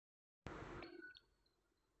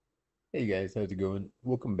Hey guys, how's it going?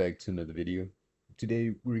 Welcome back to another video.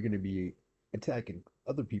 Today we're going to be attacking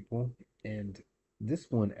other people, and this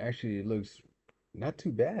one actually looks not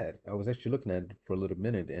too bad. I was actually looking at it for a little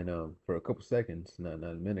minute and for a couple seconds, not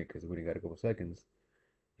a minute because we only got a couple seconds.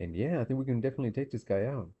 And yeah, I think we can definitely take this guy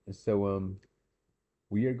out. And so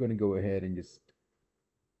we are going to go ahead and just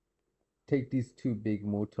take these two big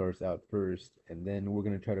motors out first, and then we're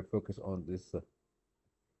going to try to focus on this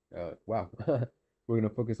wow. We're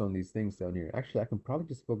gonna focus on these things down here. Actually, I can probably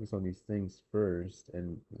just focus on these things first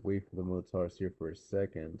and wait for the Motars here for a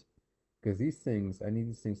second. Because these things, I need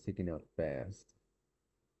these things taken out fast.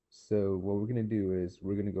 So what we're gonna do is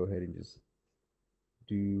we're gonna go ahead and just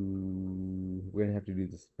we're gonna have to do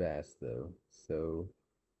this fast though. So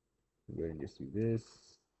we're gonna just do this,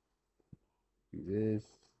 do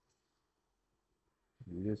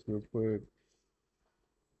this real quick.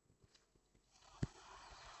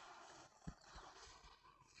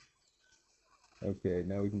 Okay,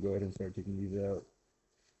 now we can go ahead and start taking these out.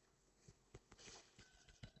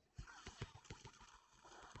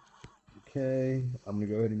 Okay, I'm gonna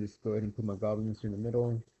go ahead and just go ahead and put my goblins in the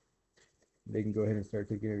middle. They can go ahead and start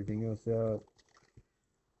taking everything else out.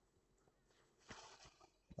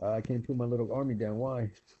 I can't put my little army down. Why?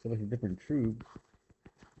 So much a different troop.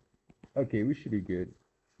 Okay, we should be good.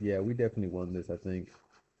 Yeah, we definitely won this, I think.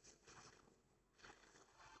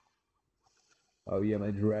 Oh yeah, my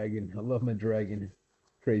dragon. I love my dragon.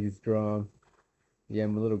 Crazy strong. Yeah,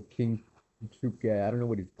 I'm a little king troop guy. I don't know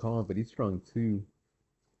what he's called, but he's strong too.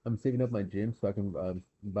 I'm saving up my gem so I can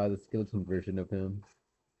buy the skeleton version of him.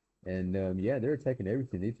 And yeah, they're attacking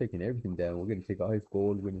everything. They're taking everything down. We're gonna take all his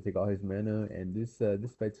gold. We're gonna take all his mana, and this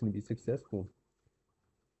fight's gonna be successful.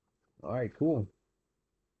 All right, cool.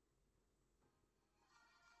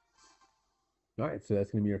 All right, so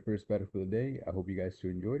that's gonna be our first battle for the day. I hope you guys two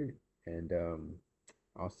enjoyed it, and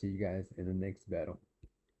I'll see you guys in the next battle.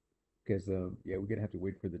 Because yeah, we're gonna have to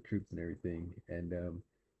wait for the troops and everything, and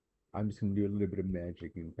I'm just gonna do a little bit of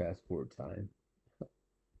magic and fast forward time.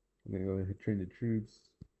 I'm gonna go ahead and train the troops,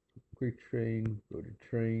 quick train, go to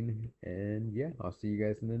train, and yeah, I'll see you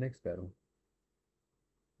guys in the next battle.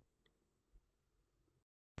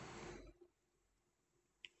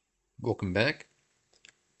 Welcome back.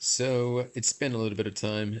 So it's been a little bit of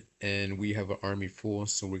time, and we have an army full,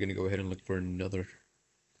 so we're gonna go ahead and look for another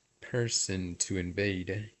person to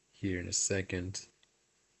invade here in a second.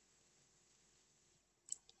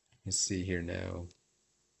 Let's see here now.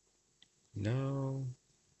 No,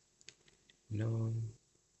 no.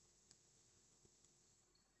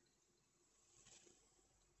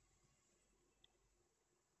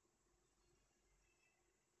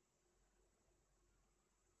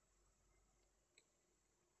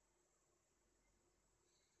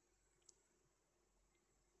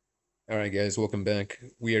 All right, guys, welcome back.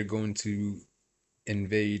 We are going to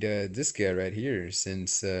invade this guy right here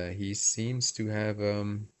since he seems to have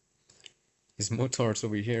his motards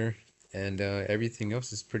over here, and everything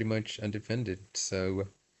else is pretty much undefended. So,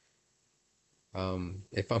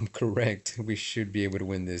 if I'm correct, we should be able to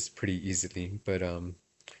win this pretty easily. But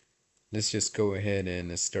let's just go ahead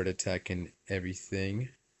and start attacking everything.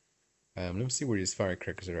 Let me see where his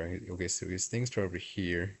firecrackers are. Okay, so his things are over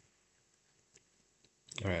here.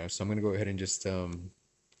 All right, so I'm gonna go ahead and just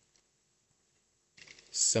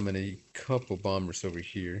summon a couple bombers over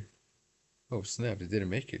here. Oh snap, it didn't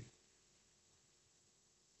make it.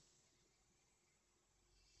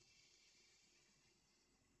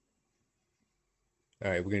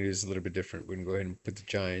 Alright, we're gonna do this a little bit different. We're gonna go ahead and put the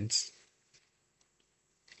giants,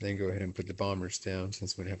 then go ahead and put the bombers down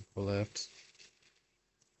since we have a couple left.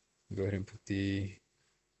 Go ahead and put the...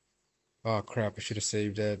 Oh crap, I should have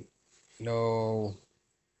saved that. No,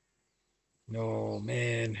 no,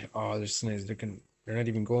 man. Oh, they're snails. They're not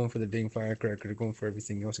even going for the dang firecracker. They're going for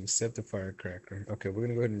everything else except the firecracker. Okay, we're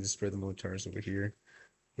gonna go ahead and destroy the motars over here.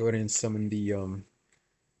 Go ahead and summon the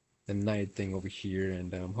knight thing over here,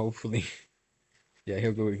 and hopefully, yeah,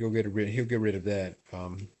 he'll get rid of that.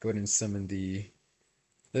 Go ahead and summon the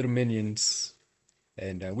little minions,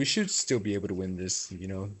 and we should still be able to win this.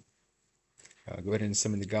 Go ahead and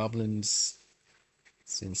summon the goblins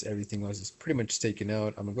since everything else is pretty much taken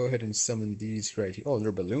out. I'm gonna go ahead and summon these right here. Oh,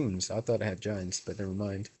 they're balloons. I thought I had giants, but never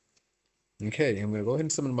mind. Okay, I'm gonna go ahead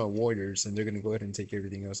and summon my warriors, and they're gonna go ahead and take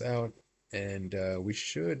everything else out, and we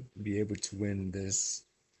should be able to win this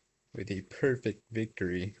with a perfect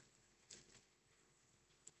victory.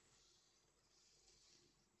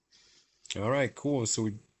 All right, cool. So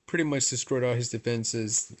we pretty much destroyed all his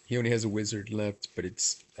defenses. He only has a wizard left, but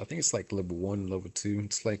I think it's like level 1, level 2.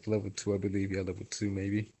 It's like level 2, I believe. Yeah, level 2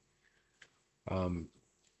 maybe. Um,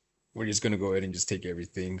 we're just gonna go ahead and just take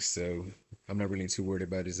everything. So I'm not really too worried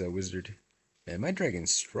about his wizard. Man, my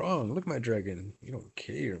dragon's strong. Look at my dragon. You don't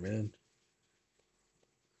care, man.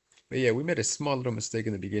 But yeah, we made a small little mistake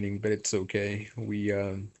in the beginning, but it's okay. We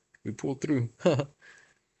pulled through.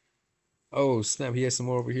 Oh snap, he has some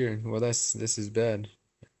more over here. Well, this is bad.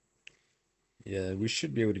 Yeah, we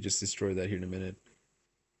should be able to just destroy that here in a minute.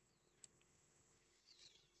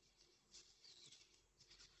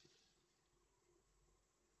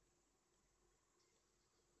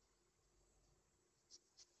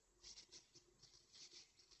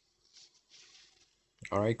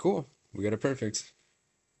 All right, cool. We got it perfect.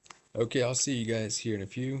 Okay, I'll see you guys here in a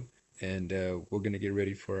few, and we're gonna get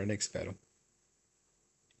ready for our next battle.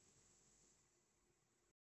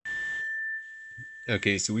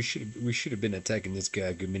 Okay, so we should have been attacking this guy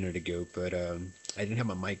a good minute ago, but I didn't have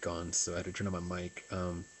my mic on, so I had to turn on my mic.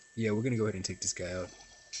 Yeah, we're gonna go ahead and take this guy out.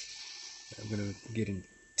 I'm gonna get and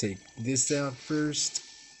take this out first.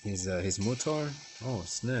 His motar. Oh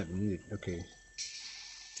snap! Neat. Okay,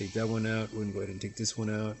 take that one out. We're gonna go ahead and take this one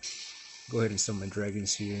out. Go ahead and summon my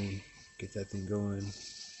dragons here. Get that thing going.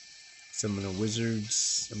 Summon the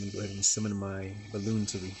wizards. I'm gonna go ahead and summon my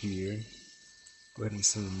balloons over here. Go ahead and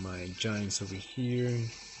summon my giants over here.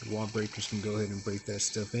 The wall breakers can go ahead and break that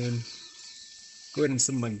stuff in. Go ahead and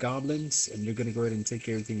summon my goblins, and they're gonna go ahead and take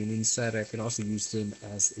everything. And inside, I can also use them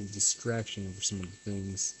as a distraction for some of the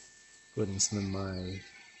things. Go ahead and summon my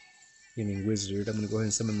gaming wizard. I'm gonna go ahead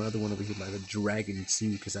and summon my other one over here, like a dragon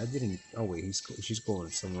too, because I didn't. Oh wait, she's going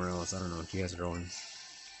somewhere else. I don't know. She has her own.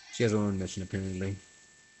 She has her own mission apparently.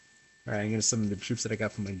 All right, I'm gonna summon the troops that I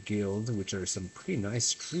got from my guild, which are some pretty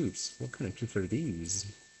nice troops. What kind of troops are these?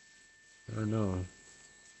 I don't know.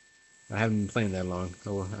 I haven't been playing that long.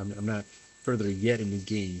 Oh, I'm not further yet in the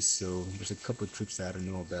game, so there's a couple of troops that I don't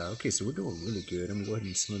know about. Okay, so we're doing really good. I'm gonna go ahead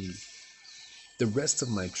and summon the rest of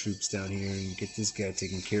my troops down here and get this guy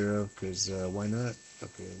taken care of, because why not?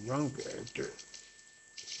 Okay, wrong character.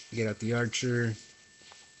 Get out the archer.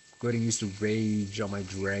 Go ahead and use the rage on my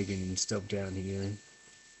dragon and stuff down here.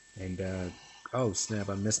 And, oh snap,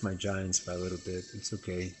 I missed my giants by a little bit. It's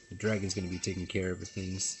okay. The dragon's gonna be taking care of the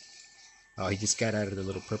things. Oh, he just got out of the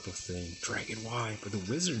little purple thing. Dragon, why? But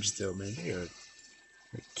the wizards, though, man, they're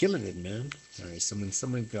killing it, man. Alright,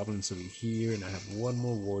 summon goblins over here, and I have one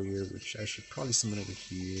more warrior, which I should probably summon over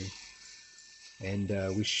here. And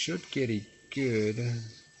we should get a good...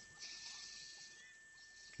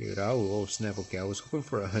 Good, oh snap, okay, I was hoping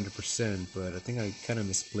for 100%, but I think I kind of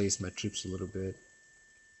misplaced my troops a little bit.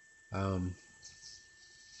 Um,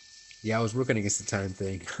 yeah, I was working against the time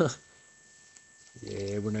thing.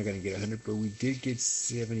 Yeah, we're not gonna get 100, but we did get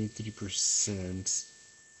 73%.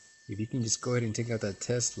 If you can just go ahead and take out that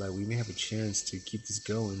Tesla, we may have a chance to keep this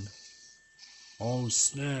going. Oh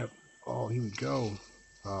snap! Oh, here we go.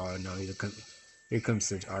 Oh no, here comes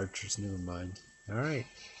the archers. Never mind. All right,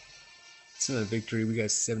 it's another victory. We got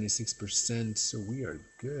 76%, so we are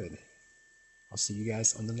good. I'll see you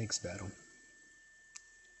guys on the next battle.